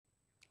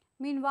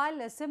Meanwhile,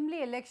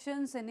 assembly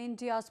elections in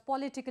India's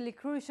politically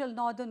crucial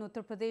northern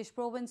Uttar Pradesh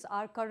province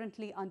are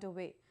currently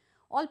underway.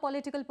 All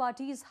political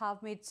parties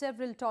have made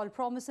several tall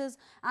promises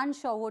and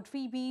showered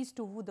freebies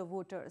to woo the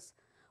voters.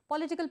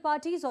 Political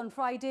parties on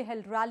Friday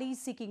held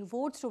rallies seeking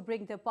votes to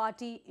bring their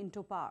party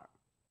into power.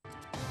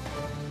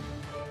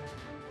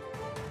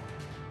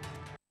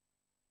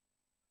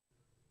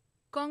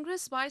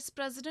 Congress Vice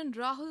President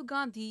Rahul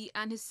Gandhi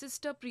and his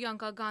sister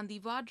Priyanka Gandhi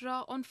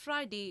Vadra on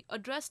Friday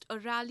addressed a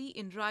rally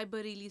in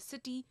Raebareli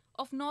city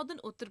of northern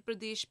Uttar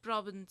Pradesh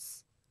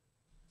province.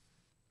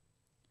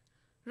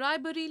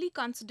 Raebareli,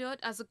 considered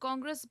as a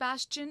Congress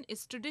bastion,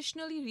 is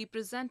traditionally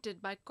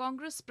represented by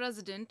Congress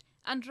President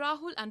and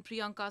Rahul and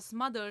Priyanka's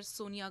mother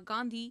Sonia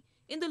Gandhi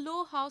in the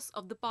lower house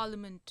of the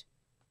parliament.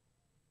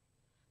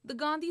 The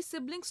Gandhi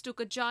siblings took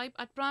a jibe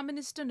at Prime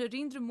Minister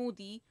Narendra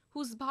Modi,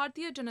 whose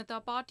Bharatiya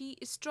Janata Party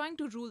is trying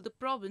to rule the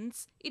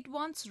province it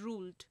once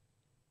ruled.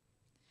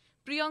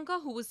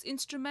 Priyanka, who was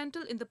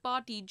instrumental in the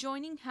party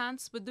joining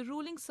hands with the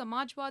ruling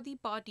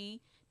Samajwadi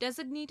Party,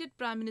 designated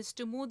Prime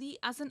Minister Modi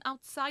as an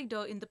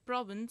outsider in the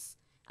province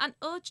and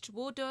urged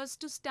voters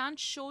to stand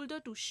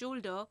shoulder to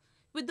shoulder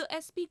with the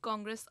SP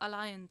Congress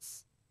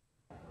alliance.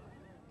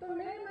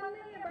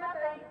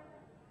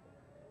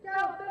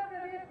 क्या उत्तर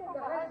प्रदेश को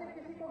बाहर से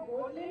किसी को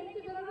vote लेने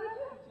की जरूरत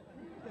है?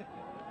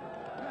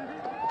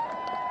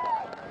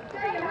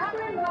 क्या यहाँ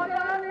कोई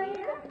नौजवान नहीं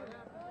है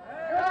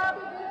जो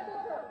आपके देश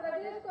को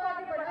प्रदेश को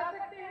आगे बढ़ा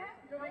सकते हैं,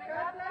 जो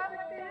विकास ला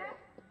सकते हैं?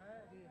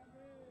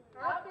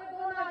 आपके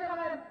दो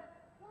नौजवान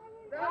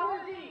राहुल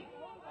जी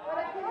और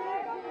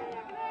अखिलेश जी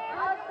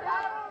आज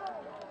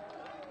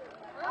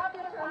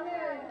आपके सामने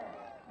आए हैं।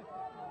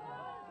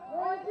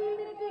 वो इसी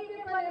मिट्टी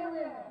के पले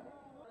हुए हैं।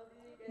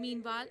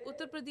 Meanwhile,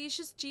 Uttar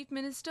Pradesh's Chief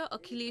Minister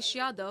Akhilesh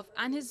Yadav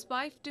and his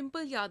wife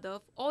Dimple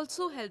Yadav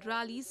also held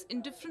rallies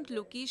in different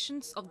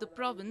locations of the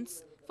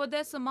province for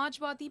their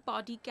Samajwadi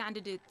Party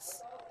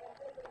candidates.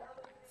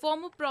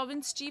 Former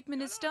Province Chief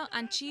Minister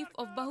and Chief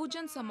of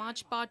Bahujan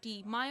Samaj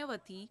Party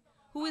Mayawati,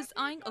 who is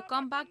eyeing a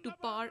comeback to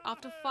power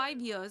after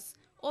 5 years,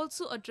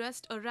 also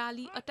addressed a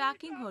rally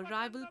attacking her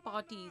rival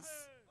parties.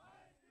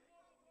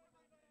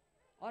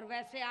 और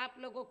वैसे आप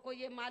लोगों को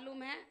ये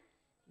मालूम है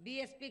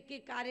BSP की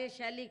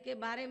कार्यशैली के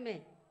बारे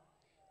में,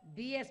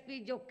 बीएसपी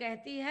जो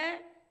कहती है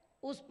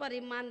उस पर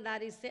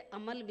ईमानदारी से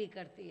अमल भी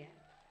करती है,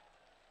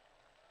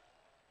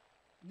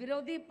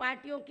 विरोधी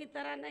पार्टियों की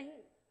तरह नहीं।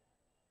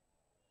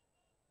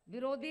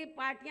 विरोधी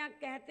पार्टियां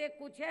कहते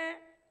कुछ है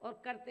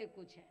और करते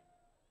कुछ है।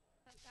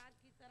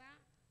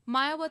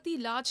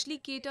 Mayawati largely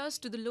caters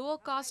to the lower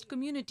caste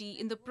community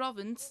in the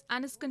province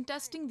and is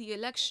contesting the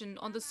election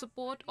on the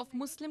support of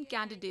Muslim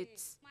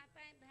candidates.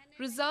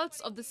 Results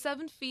of the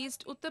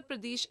 7-phased Uttar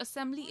Pradesh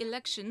Assembly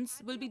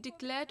elections will be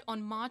declared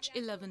on March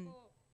 11.